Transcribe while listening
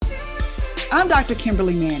I'm Dr.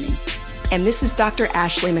 Kimberly Manning. And this is Dr.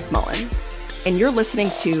 Ashley McMullen. And you're listening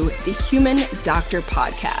to the Human Doctor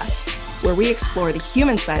Podcast, where we explore the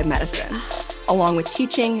human side of medicine, along with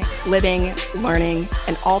teaching, living, learning,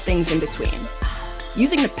 and all things in between.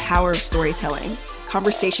 Using the power of storytelling,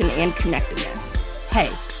 conversation, and connectedness.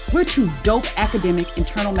 Hey, we're two dope academic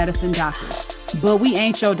internal medicine doctors, but we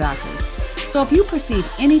ain't your doctors. So if you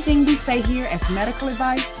perceive anything we say here as medical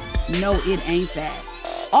advice, no, it ain't that.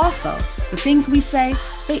 Also, the things we say,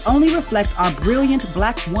 they only reflect our brilliant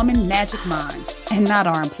Black woman magic mind and not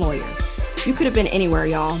our employers. You could have been anywhere,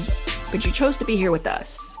 y'all, but you chose to be here with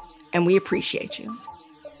us, and we appreciate you.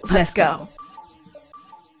 Let's go.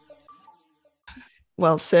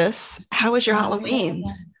 Well, sis, how was your Halloween?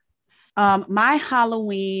 My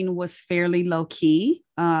Halloween was fairly low key.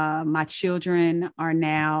 My children are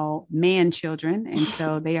now man children, and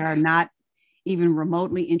so they are not even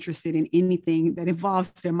remotely interested in anything that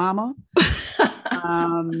involves their mama.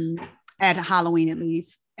 At Halloween, at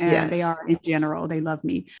least. And yes. They are in general. They love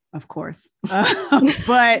me, of course.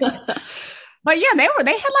 But yeah,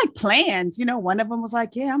 they had like plans. You know, one of them was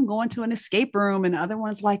like, yeah, I'm going to an escape room. And the other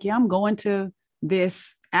one's like, yeah, I'm going to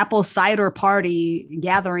this apple cider party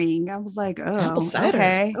gathering. I was like, oh, apple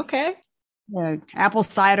cider. Okay. Yeah, apple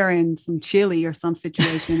cider and some chili or some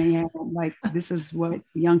situation. And yeah, like, this is what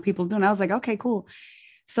young people do. And I was like, okay, cool.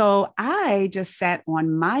 So I just sat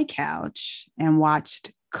on my couch and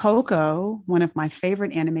watched Coco, one of my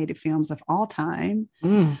favorite animated films of all time.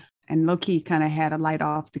 And low-key kind of had a light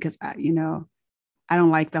off because I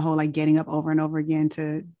don't like the whole like getting up over and over again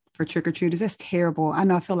for trick-or-treaters. That's terrible. I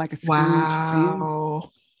know, I feel like a Scrooge. Wow.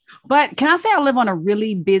 But can I say I live on a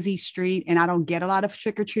really busy street and I don't get a lot of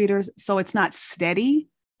trick-or-treaters, so it's not steady.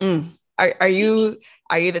 Are you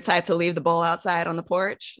the type to leave the bowl outside on the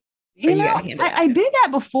porch? You know, I did that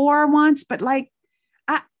before once, but like,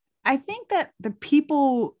 I think that the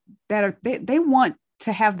people that are, they want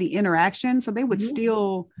to have the interaction, so they would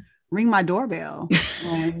still ring my doorbell.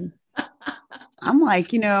 And I'm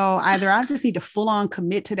like, either I just need to full on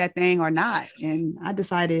commit to that thing or not. And I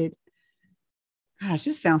decided, gosh,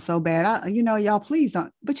 this sounds so bad. Y'all please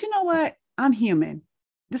don't. But you know what? I'm human.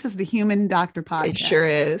 This is the Human Doctor Podcast. It sure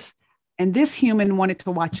is. And this human wanted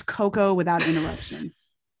to watch Coco without interruptions.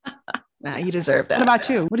 Nah, you deserve that. What about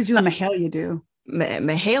you? What did you and Mahalia do?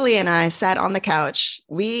 Mahalia and I sat on the couch.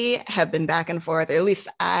 We have been back and forth, or at least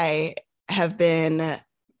I have been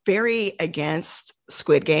very against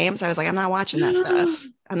Squid Games. I was like, I'm not watching that stuff.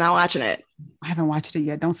 I'm not watching it. I haven't watched it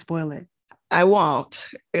yet. Don't spoil it. I won't,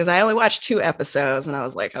 because I only watched 2 episodes and I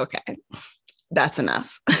was like, okay, that's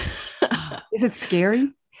enough. Is it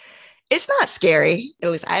scary? It's not scary.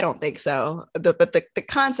 At least I don't think so. But the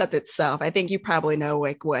concept itself, I think you probably know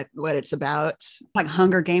like what it's about. Like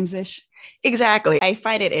Hunger Games-ish. Exactly. I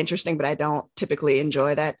find it interesting, but I don't typically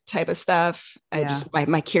enjoy that type of stuff. I just,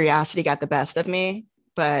 my curiosity got the best of me.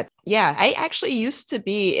 But yeah, I actually used to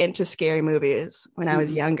be into scary movies when I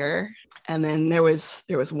was younger. And then there was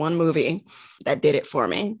one movie that did it for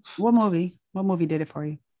me. What movie? What movie did it for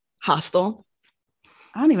you? Hostel.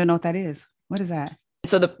 I don't even know what that is. What is that?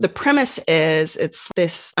 So the premise is it's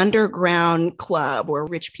this underground club where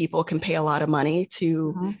rich people can pay a lot of money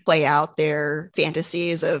to play out their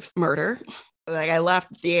fantasies of murder. Like I left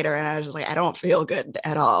the theater and I was just like, I don't feel good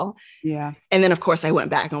at all. Yeah. And then of course I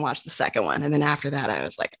went back and watched the second one. And then after that, I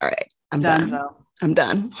was like, all right, I'm done. I'm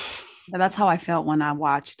done. That's how I felt when I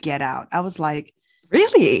watched Get Out. I was like,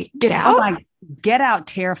 really? Get Out? Get Out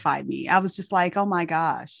terrified me. I was just like, oh my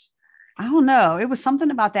gosh. I don't know. It was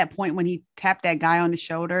something about that point when he tapped that guy on the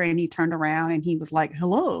shoulder and he turned around and he was like,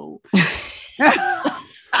 hello.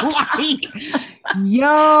 Like,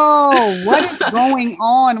 yo, what is going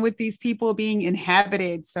on with these people being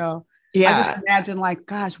inhabited? So yeah, I just imagine like,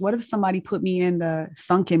 gosh, what if somebody put me in the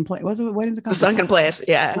sunken place? What is it called? The sunken place.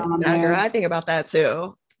 Yeah. Girl, I think about that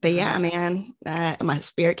too. But yeah, man, my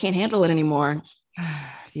spirit can't handle it anymore.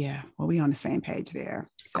 Yeah. Well, we on the same page there.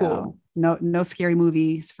 So, cool. No scary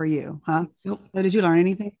movies for you, huh? Nope. So did you learn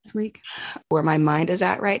anything this week? Where my mind is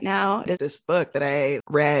at right now is this book that I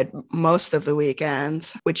read most of the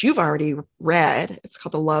weekend, which you've already read. It's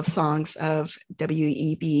called The Love Songs of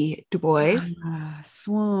W.E.B. Du Bois.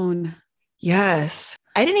 Swoon. Yes.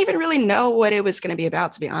 I didn't even really know what it was going to be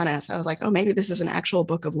about, to be honest. I was like, oh, maybe this is an actual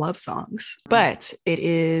book of love songs. But it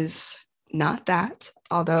is not that,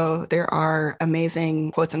 although there are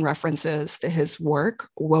amazing quotes and references to his work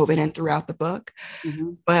woven in throughout the book.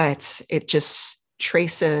 But it just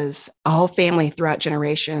traces a whole family throughout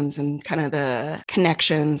generations and kind of the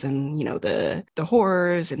connections and, the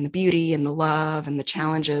horrors and the beauty and the love and the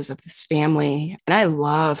challenges of this family. And I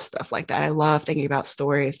love stuff like that. I love thinking about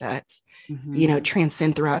stories that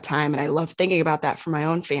transcend throughout time. And I love thinking about that for my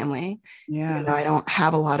own family. Yeah. I don't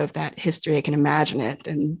have a lot of that history. I can imagine it.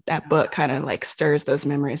 And that book kind of like stirs those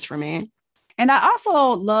memories for me. And I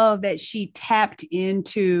also love that she tapped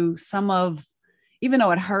into some of, even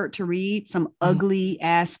though it hurt to read, some ugly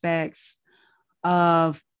aspects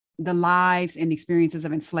of the lives and experiences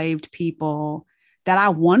of enslaved people that I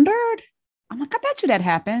wondered. I'm like, I bet you that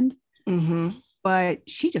happened. But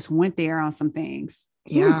she just went there on some things.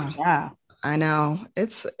 Yeah. Yeah. I know.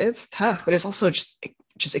 It's tough, but it's also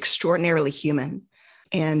just extraordinarily human.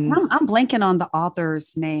 And I'm blanking on the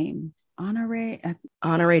author's name.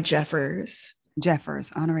 Honore Jeffers.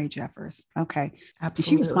 Honore Jeffers. Okay.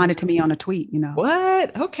 Absolutely. She responded to me on a tweet,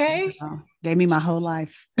 What? Okay. Gave me my whole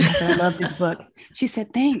life. I said, I love this book. She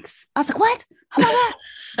said, thanks. I was like, what? Oh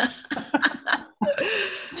my God.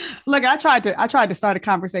 Look, I tried to start a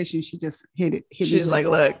conversation. She just hit it. She's like,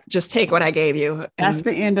 look, just take what I gave you. That's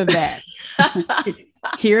the end of that.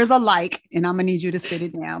 Here's a like, and I'm gonna need you to sit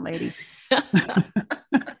it down, lady.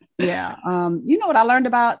 Yeah. You know what I learned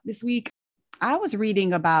about this week? I was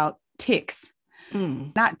reading about ticks.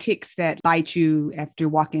 Not ticks that bite you after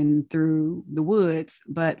walking through the woods,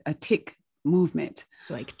 but a tick movement.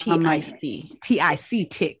 Like TIC. TIC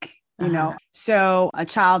tick, So a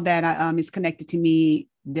child that is connected to me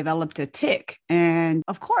developed a tick. And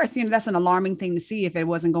of course, that's an alarming thing to see if it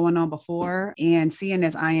wasn't going on before. And seeing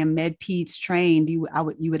as I am med-peds trained, you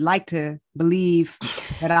would like to believe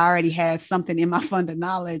that I already had something in my fund of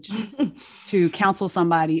knowledge to counsel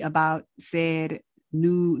somebody about said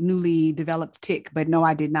newly developed tick, but no,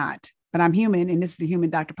 I did not. But I'm human, and this is the Human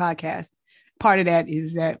Doctor Podcast. Part of that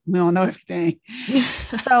is that we don't know everything.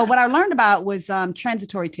 So what I learned about was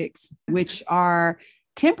transitory ticks, which are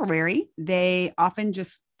temporary. They often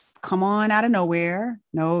just come on out of nowhere.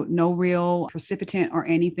 No real precipitant or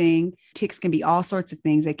anything. Ticks can be all sorts of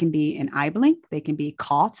things. They can be an eye blink. They can be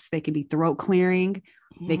coughs. They can be throat clearing.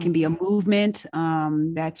 They can be a movement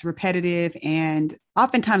that's repetitive. And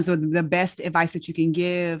oftentimes the best advice that you can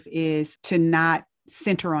give is to not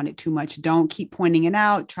center on it too much. Don't keep pointing it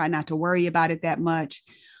out. Try not to worry about it that much.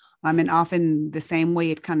 And often the same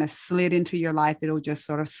way it kind of slid into your life, it'll just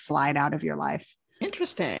sort of slide out of your life.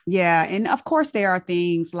 Interesting. Yeah. And of course, there are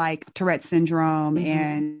things like Tourette syndrome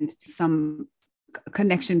and some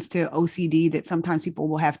connections to OCD that sometimes people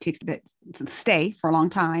will have ticks that stay for a long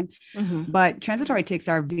time. But transitory ticks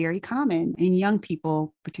are very common in young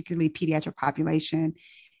people, particularly pediatric population,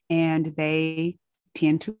 and they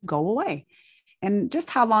tend to go away. And just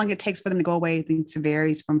how long it takes for them to go away, I think it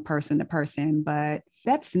varies from person to person, but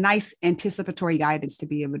that's nice anticipatory guidance to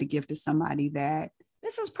be able to give to somebody that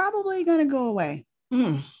this is probably going to go away.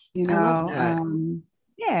 I love that.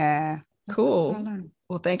 Yeah. Cool.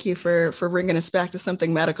 Well, thank you for bringing us back to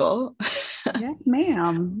something medical. Yes,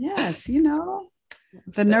 ma'am. Yes.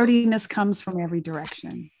 The nerdiness comes from every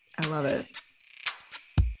direction. I love it.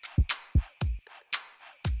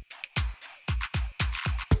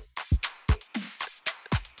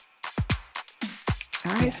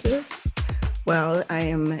 All right, sis. Well, I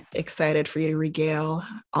am excited for you to regale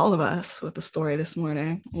all of us with the story this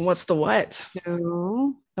morning. What's the what?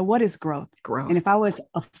 So, the what is growth? Growth. And if I was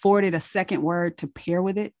afforded a second word to pair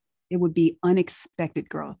with it, it would be unexpected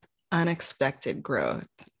growth. Unexpected growth.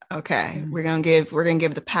 Okay. We're gonna give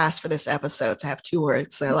the pass for this episode to have two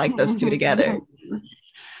words. I like those two together.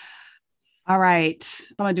 All right.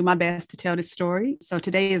 I'm gonna do my best to tell this story. So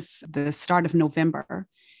today is the start of November.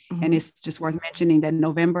 And it's just worth mentioning that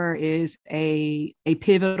November is a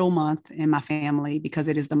pivotal month in my family because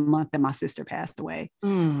it is the month that my sister passed away.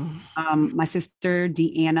 My sister,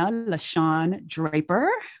 Deanna LaShawn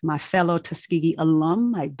Draper, my fellow Tuskegee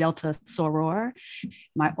alum, my Delta soror,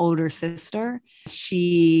 my older sister,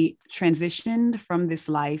 she transitioned from this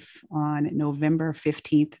life on November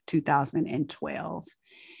 15th, 2012.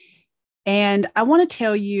 And I want to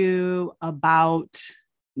tell you about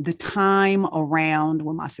the time around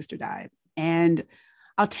when my sister died. And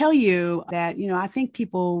I'll tell you that, I think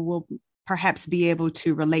people will perhaps be able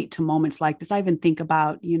to relate to moments like this. I even think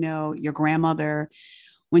about, your grandmother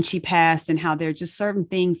when she passed and how there are just certain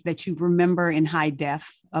things that you remember in high def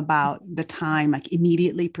about the time, like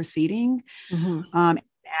immediately preceding,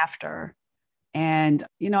 after. And,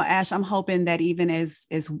 Ash, I'm hoping that even as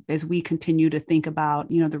we continue to think about,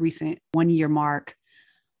 the recent 1-year mark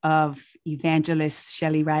of evangelist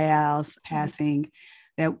Shelley Ryall's passing,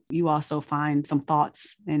 that you also find some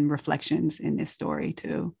thoughts and reflections in this story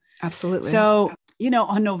too. Absolutely. So,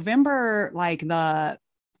 on November, like the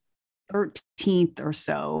 13th or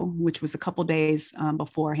so, which was a couple days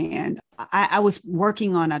beforehand, I was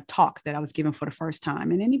working on a talk that I was giving for the first time.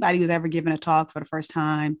 And anybody who's ever given a talk for the first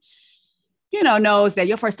time, knows that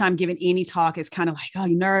your first time giving any talk is kind of like, oh,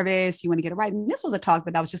 you're nervous, you want to get it right. And this was a talk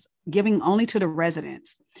that I was just giving only to the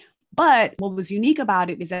residents. But what was unique about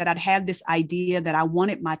it is that I'd had this idea that I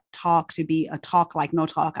wanted my talk to be a talk like no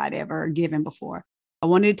talk I'd ever given before. I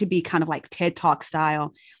wanted it to be kind of like TED Talk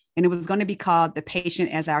style. And it was going to be called The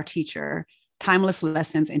Patient as Our Teacher, Timeless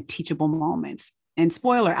Lessons and Teachable Moments. And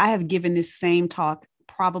spoiler, I have given this same talk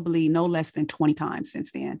probably no less than 20 times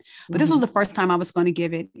since then. But this was the first time I was going to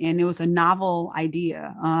give it. And it was a novel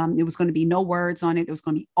idea. It was going to be no words on it. It was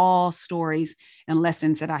going to be all stories and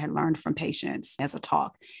lessons that I had learned from patients as a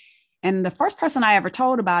talk. And the first person I ever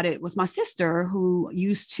told about it was my sister, who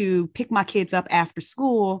used to pick my kids up after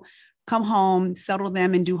school, come home, settle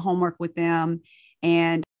them and do homework with them.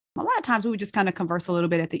 And a lot of times we would just kind of converse a little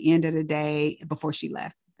bit at the end of the day before she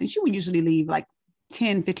left. And she would usually leave like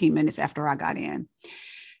 10, 15 minutes after I got in.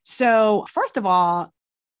 So first of all,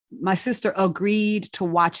 my sister agreed to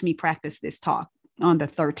watch me practice this talk on the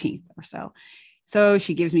 13th or so. So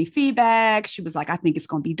she gives me feedback. She was like, I think it's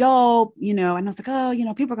going to be dope, And I was like,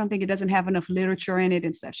 oh, people are going to think it doesn't have enough literature in it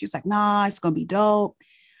and stuff. She was like, nah, it's going to be dope.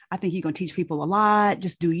 I think you're going to teach people a lot.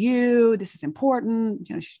 Just do you. This is important.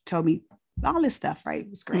 She told me all this stuff, right? It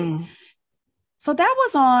was great. So that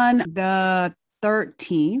was on the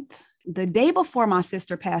 13th. The day before my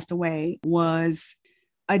sister passed away was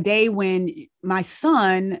a day when my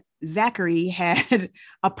son, Zachary, had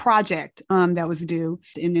a project that was due.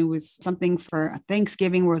 And it was something for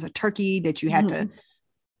Thanksgiving where it was a turkey that you had to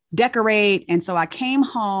decorate. And so I came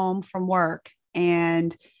home from work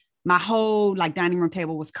and my whole dining room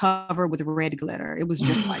table was covered with red glitter. It was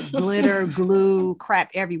just like glitter, glue,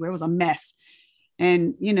 crap everywhere. It was a mess.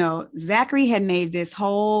 And, Zachary had made this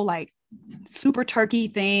whole super turkey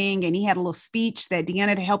thing. And he had a little speech that Deanna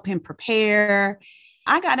had helped him prepare.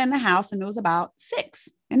 I got in the house and it was about 6.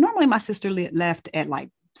 And normally my sister left at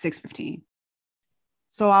 6:15.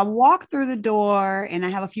 So I walk through the door and I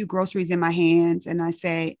have a few groceries in my hands and I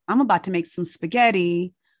say, I'm about to make some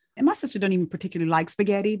spaghetti. And my sister don't even particularly like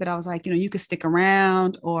spaghetti, but I was like, you could stick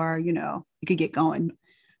around or, you could get going.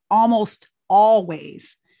 Almost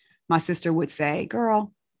always my sister would say,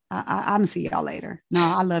 girl, I'm gonna see y'all later. No,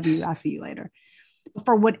 I love you. I'll see you later. But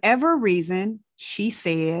for whatever reason, she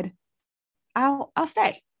said, I'll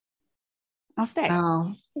stay. I'll stay.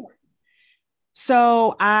 Oh.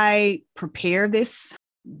 So I prepare this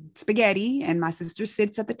spaghetti and my sister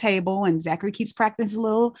sits at the table and Zachary keeps practicing a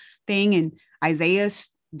little thing and Isaiah's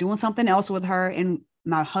doing something else with her and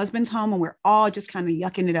my husband's home and we're all just kind of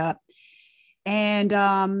yucking it up.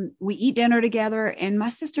 And we eat dinner together and my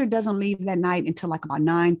sister doesn't leave that night until about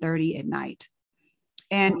 9:30 at night.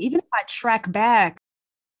 And even if I track back,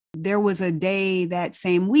 there was a day that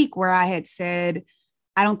same week where I had said,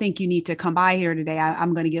 I don't think you need to come by here today.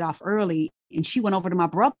 I'm going to get off early. And she went over to my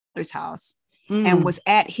brother's house and was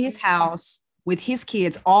at his house with his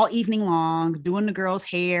kids all evening long, doing the girls'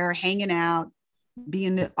 hair, hanging out,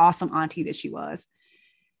 being the awesome auntie that she was.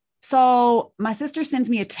 So my sister sends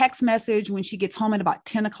me a text message when she gets home at about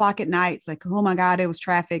 10 o'clock at night. It's like, oh my God, it was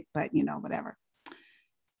traffic, but whatever.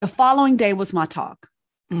 The following day was my talk.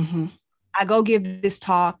 I go give this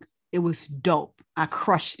talk. It was dope. I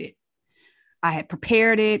crushed it. I had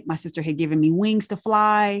prepared it. My sister had given me wings to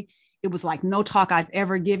fly. It was like no talk I've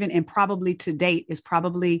ever given. And probably to date is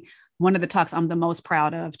probably one of the talks I'm the most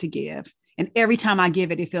proud of to give. And every time I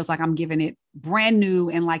give it, it feels like I'm giving it brand new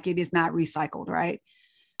and like it is not recycled, right?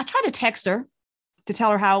 I tried to text her to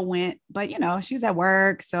tell her how it went, but she was at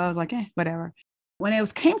work. So I was like, whatever. When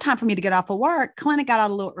it came time for me to get off of work, clinic got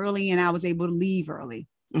out a little early and I was able to leave early.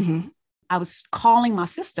 I was calling my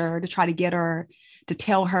sister to try to get her to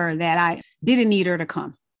tell her that I didn't need her to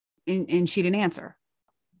come and she didn't answer.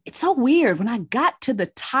 It's so weird. When I got to the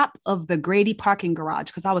top of the Grady parking garage,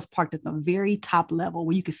 because I was parked at the very top level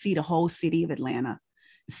where you could see the whole city of Atlanta,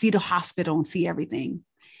 see the hospital and see everything.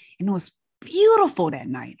 And it was beautiful that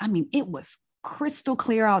night. I mean, it was crystal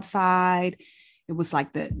clear outside. It was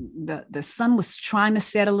like the sun was trying to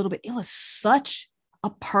set a little bit. It was such a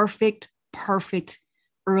perfect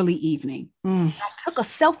early evening. I took a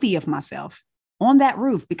selfie of myself on that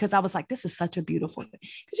roof because I was like, this is such a beautiful thing.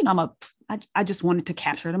 Because, I just wanted to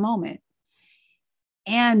capture the moment.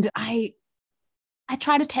 And I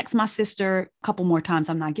tried to text my sister a couple more times.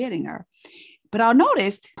 I'm not getting her. But I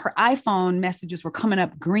noticed her iPhone messages were coming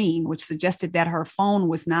up green, which suggested that her phone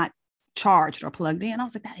was not charged or plugged in. I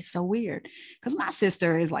was like, that is so weird. Because my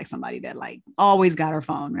sister is like somebody that always got her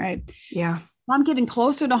phone, right? Yeah. I'm getting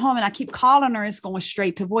closer to home and I keep calling her. It's going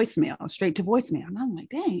straight to voicemail. And I'm like,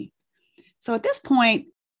 dang. So at this point,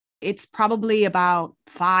 it's probably about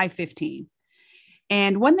 5:15.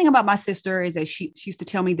 And one thing about my sister is that she used to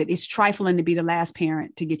tell me that it's trifling to be the last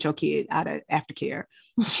parent to get your kid out of aftercare.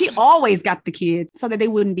 She always got the kids so that they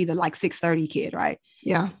wouldn't be the like 6:30 kid, right?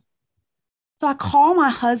 Yeah. So I called my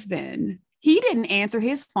husband. He didn't answer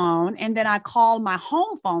his phone. And then I called my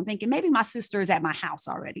home phone thinking maybe my sister is at my house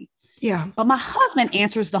already. Yeah. But my husband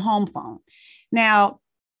answers the home phone. Now,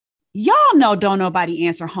 y'all know don't nobody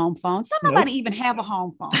answer home phones. Don't nobody even have a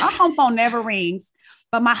home phone. Our home phone never rings.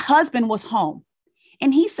 But my husband was home.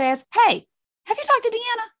 And he says, hey, have you talked to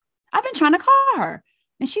Deanna? I've been trying to call her.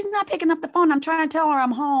 And she's not picking up the phone. I'm trying to tell her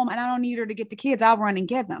I'm home and I don't need her to get the kids. I'll run and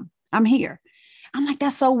get them. I'm here. I'm like,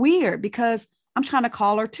 that's so weird because I'm trying to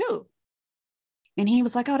call her too. And he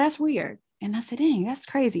was like, oh, that's weird. And I said, dang, that's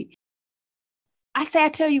crazy. I said, I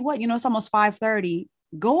tell you what, it's almost 5:30.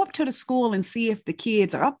 Go up to the school and see if the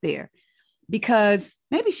kids are up there because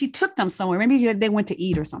maybe she took them somewhere. Maybe they went to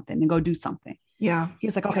eat or something and go do something. Yeah. He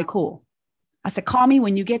was like, okay, cool. I said, call me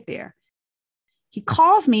when you get there. He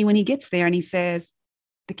calls me when he gets there and he says,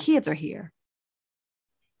 the kids are here.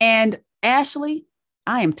 And Ashley,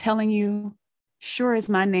 I am telling you, sure as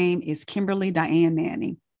my name is Kimberly Diane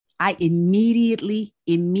Manning, I immediately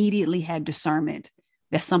had discernment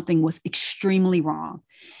that something was extremely wrong.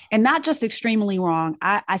 And not just extremely wrong.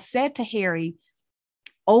 I said to Harry,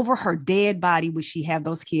 over her dead body, would she have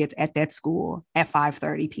those kids at that school at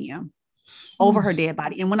 5:30 p.m. over her dead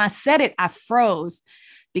body. And when I said it, I froze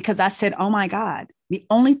because I said, oh my God, the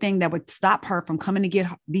only thing that would stop her from coming to get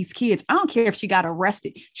these kids, I don't care if she got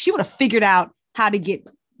arrested. She would have figured out how to get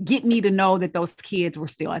me to know that those kids were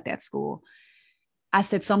still at that school. I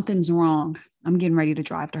said, something's wrong. I'm getting ready to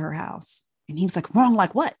drive to her house. And he was like, wrong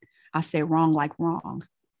like what? I said, wrong like wrong.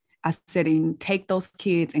 I said, and take those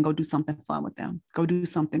kids and go do something fun with them. Go do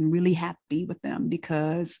something really happy with them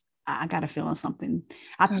because I got a feeling something.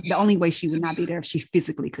 The only way she would not be there if she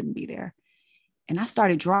physically couldn't be there. And I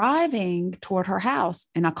started driving toward her house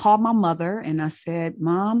and I called my mother and I said,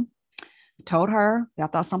 Mom, I told her that I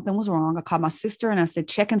thought something was wrong. I called my sister and I said,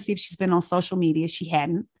 check and see if she's been on social media. She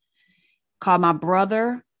hadn't. Called my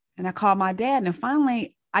brother and I called my dad. And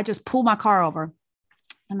finally, I just pulled my car over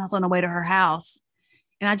and I was on the way to her house.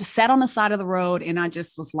 And I just sat on the side of the road and I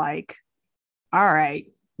just was like, all right.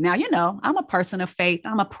 Now, I'm a person of faith.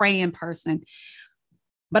 I'm a praying person.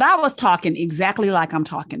 But I was talking exactly like I'm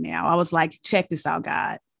talking now. I was like, check this out,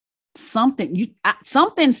 God.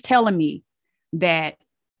 Something's telling me that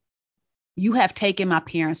you have taken my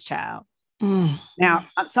parents' child. Now,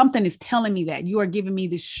 something is telling me that you are giving me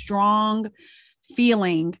this strong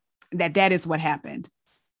feeling that is what happened.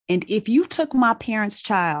 And if you took my parents'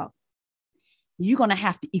 child, you're going to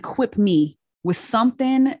have to equip me with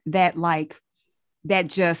something that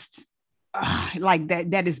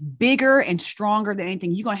is bigger and stronger than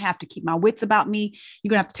anything. You're going to have to keep my wits about me. You're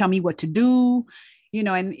going to have to tell me what to do,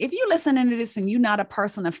 and if you're listening to this and you're not a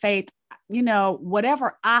person of faith,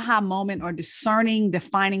 whatever aha moment or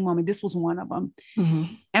defining moment, this was one of them.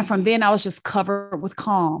 Mm-hmm. And from then I was just covered with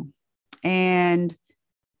calm. And,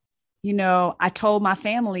 I told my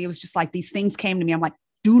family, it was just like these things came to me. I'm like,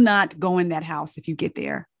 do not go in that house if you get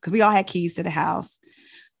there. Because we all had keys to the house.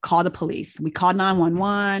 Call the police. We called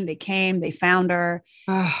 911. They came, they found her.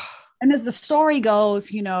 And as the story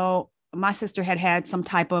goes, my sister had some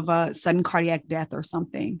type of a sudden cardiac death or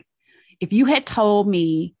something. If you had told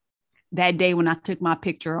me that day when I took my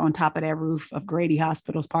picture on top of that roof of Grady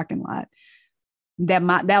Hospital's parking lot, that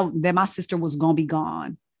my sister was going to be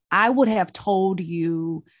gone, I would have told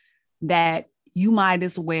you that you might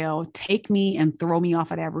as well take me and throw me off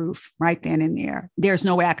of that roof right then and there. There's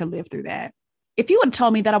no way I could live through that. If you had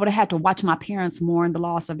told me that, I would have had to watch my parents mourn the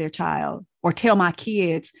loss of their child or tell my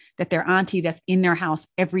kids that their auntie that's in their house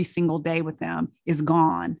every single day with them is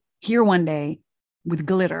gone, here one day with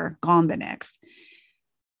glitter, gone the next.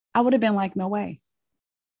 I would have been like, no way.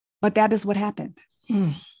 But that is what happened.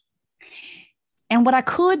 And what I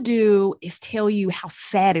could do is tell you how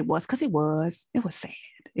sad it was, because it was sad.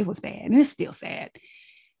 It was bad. And it's still sad.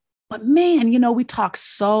 But man, we talk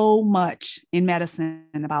so much in medicine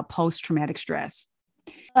about post-traumatic stress.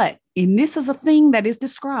 And this is a thing that is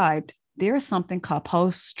described. There is something called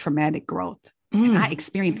post-traumatic growth. And I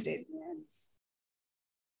experienced it.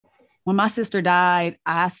 When my sister died,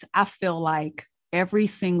 I feel like every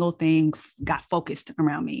single thing got focused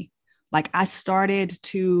around me. Like I started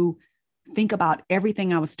to think about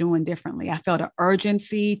everything I was doing differently. I felt an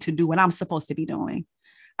urgency to do what I'm supposed to be doing.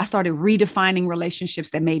 I started redefining relationships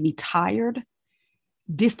that made me tired,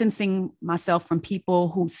 distancing myself from people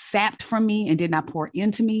who sapped from me and did not pour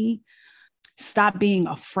into me, stop being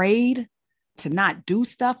afraid to not do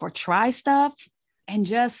stuff or try stuff, and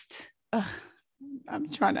just, I'm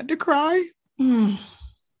trying not to cry. Mm.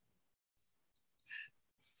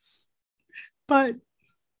 But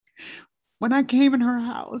when I came in her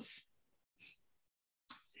house,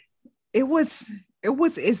 it was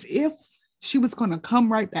as if she was going to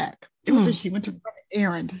come right back. It was as she went to run an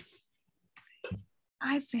errand.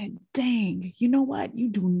 I said, dang, you know what? You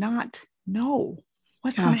do not know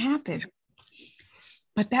what's going to happen.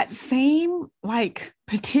 But that same like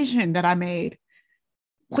petition that I made,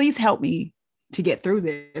 please help me to get through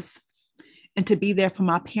this and to be there for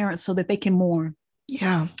my parents so that they can mourn.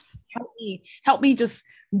 Yeah. Help me just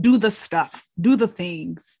do the stuff, do the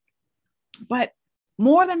things. But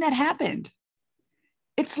more than that happened.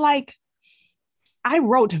 It's like I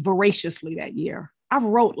wrote voraciously that year. I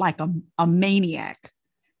wrote like a maniac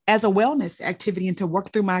as a wellness activity and to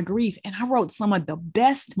work through my grief. And I wrote some of the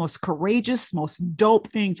best, most courageous, most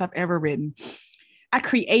dope things I've ever written. I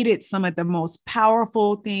created some of the most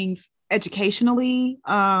powerful things educationally,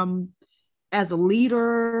 as a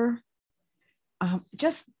leader,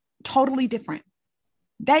 just totally different.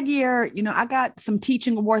 That year, you know, I got some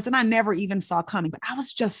teaching awards that I never even saw coming, but I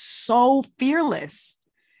was just so fearless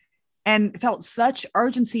and felt such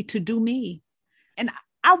urgency to do me. And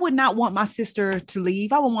I would not want my sister to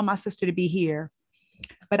leave. I would want my sister to be here,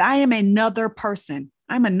 but I am another person.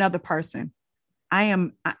 I'm another person. I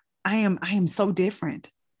am so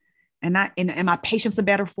different. And my patients are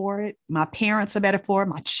better for it. My parents are better for it.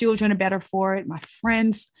 My children are better for it. My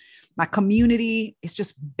friends, my community is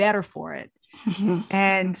just better for it. Mm-hmm.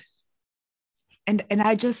 And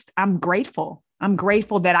I'm grateful. I'm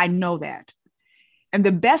grateful that I know that. And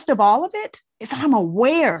the best of all of it is that I'm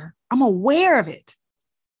aware of it.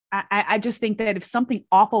 I just think that if something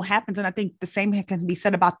awful happens, and I think the same can be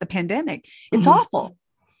said about the pandemic, it's awful.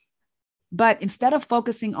 But instead of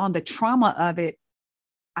focusing on the trauma of it,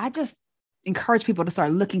 I just encourage people to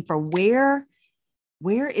start looking for where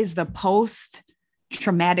is the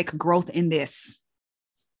post-traumatic growth in this?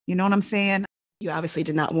 You know what I'm saying? You obviously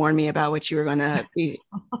did not warn me about what you were going to be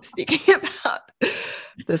speaking about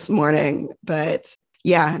this morning, but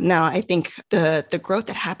yeah, no, I think the growth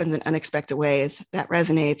that happens in unexpected ways, that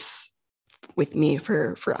resonates with me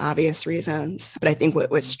for obvious reasons. But I think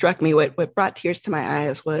what struck me, what brought tears to my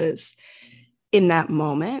eyes was in that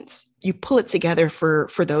moment, you pull it together for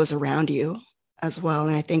those around you as well.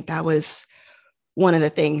 And I think that was one of the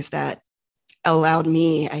things that allowed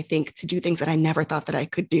me, I think, to do things that I never thought that I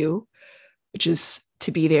could do, which is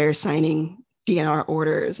to be there signing DNR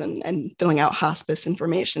orders and filling out hospice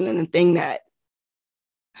information. And the thing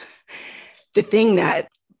that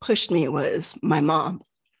pushed me was my mom.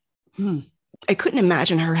 I couldn't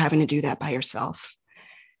imagine her having to do that by herself.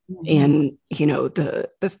 And, you know, the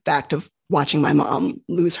fact of watching my mom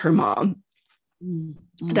lose her mom,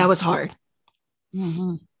 that was hard.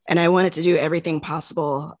 And I wanted to do everything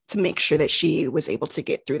possible to make sure that she was able to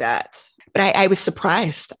get through that. But I was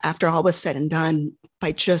surprised after all was said and done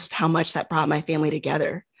by just how much that brought my family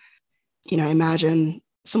together. You know, I imagine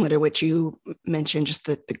similar to what you mentioned, just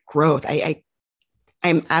the growth.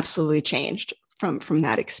 I'm absolutely changed from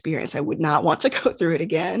that experience. I would not want to go through it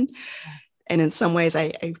again. And in some ways,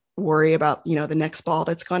 I worry about, you know, the next ball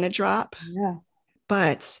that's going to drop. Yeah.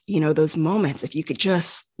 But, you know, those moments, if you could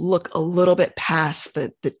just look a little bit past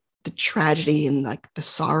the tragedy and like the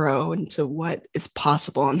sorrow into what is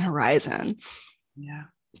possible on the horizon. Yeah.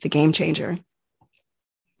 It's a game changer.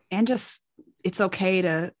 And just, it's okay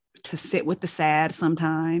to sit with the sad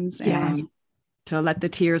sometimes and to let the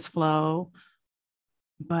tears flow.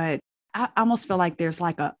 But I almost feel like there's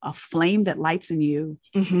like a flame that lights in you.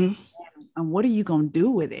 And what are you going to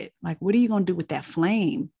do with it? Like, what are you going to do with that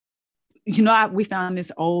flame? You know, we found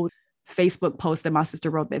this old Facebook post that my sister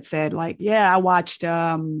wrote that said like, yeah, I watched,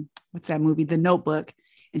 what's that movie? The Notebook.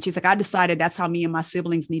 And she's like, I decided that's how me and my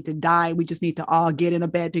siblings need to die. We just need to all get in a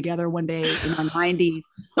bed together one day in our 90s,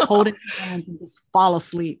 holding hands and just fall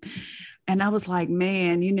asleep. And I was like,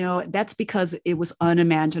 man, you know, that's because it was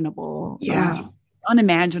unimaginable. Yeah.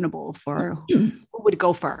 Unimaginable for who would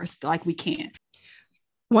go first. Like, we can't.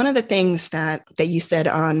 One of the things that you said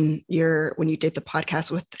on when you did the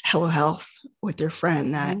podcast with Hello Health with your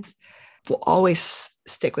friend that will always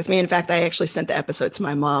stick with me. In fact, I actually sent the episode to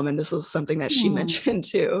my mom, and this was something that she mentioned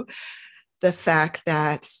too. The fact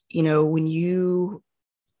that, you know, when you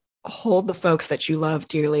hold the folks that you love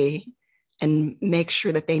dearly and make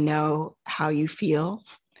sure that they know how you feel,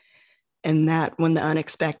 and that when the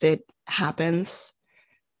unexpected happens,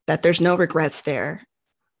 that there's no regrets there.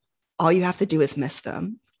 All you have to do is miss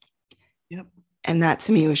them. Yep. And that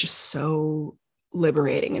to me was just so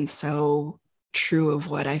liberating and so true of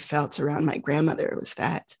what I felt around my grandmother, was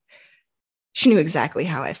that she knew exactly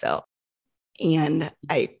how I felt. And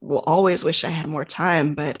I will always wish I had more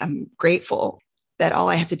time, but I'm grateful that all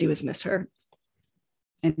I have to do is miss her.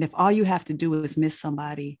 And if all you have to do is miss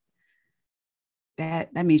somebody,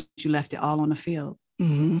 that means you left it all on the field.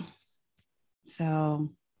 Mm-hmm. So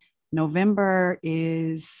November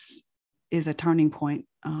is a turning point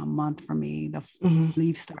month for me. The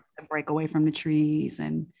leaves start to break away from the trees,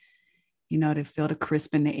 and to feel the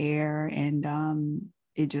crisp in the air, and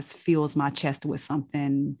it just fills my chest with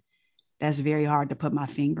something that's very hard to put my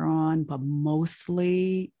finger on, but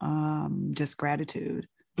mostly just gratitude.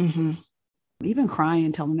 Mm-hmm. Even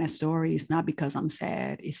crying, telling that story, is not because I'm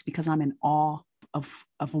sad. It's because I'm in awe of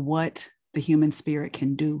what the human spirit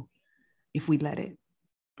can do if we let it.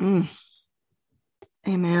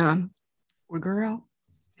 Amen. Well, girl,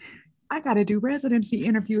 I got to do residency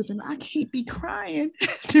interviews and I can't be crying.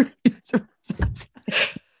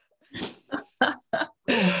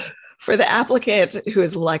 For the applicant who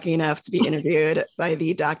is lucky enough to be interviewed by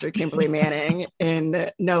the Dr. Kimberly Manning in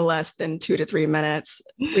no less than 2 to 3 minutes,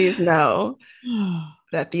 please know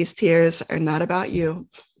that these tears are not about you.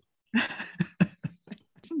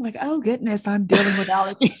 I'm like, oh goodness, I'm dealing with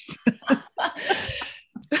allergies.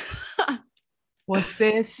 Well,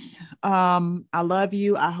 sis, I love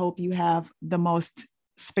you. I hope you have the most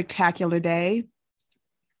spectacular day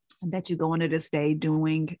and that you go into this day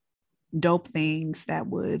doing dope things that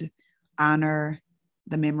would honor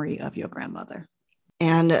the memory of your grandmother.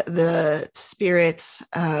 And the spirits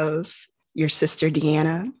of your sister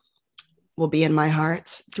Deanna will be in my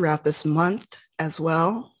heart throughout this month as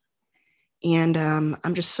well. And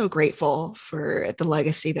I'm just so grateful for the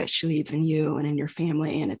legacy that she leaves in you and in your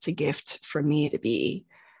family. And it's a gift for me to be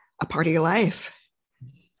a part of your life.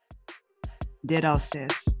 Ditto,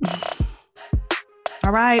 sis.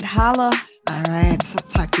 All right, holla. All right, I'll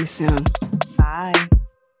talk to you soon. Bye.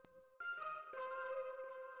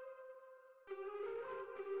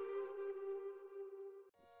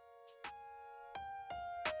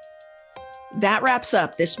 That wraps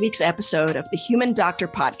up this week's episode of the Human Doctor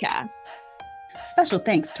Podcast. Special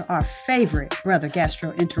thanks to our favorite brother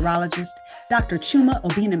gastroenterologist, Dr. Chuma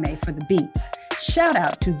Obiname, for the beats. Shout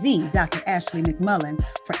out to the Dr. Ashley McMullen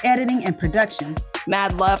for editing and production.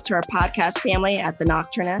 Mad love to our podcast family at The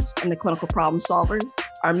Nocturnist and the Clinical Problem Solvers,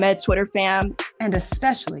 our Med Twitter fam. And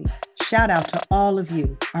especially shout out to all of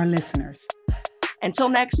you, our listeners. Until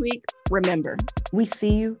next week, remember, we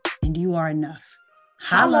see you and you are enough.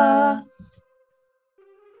 Holla!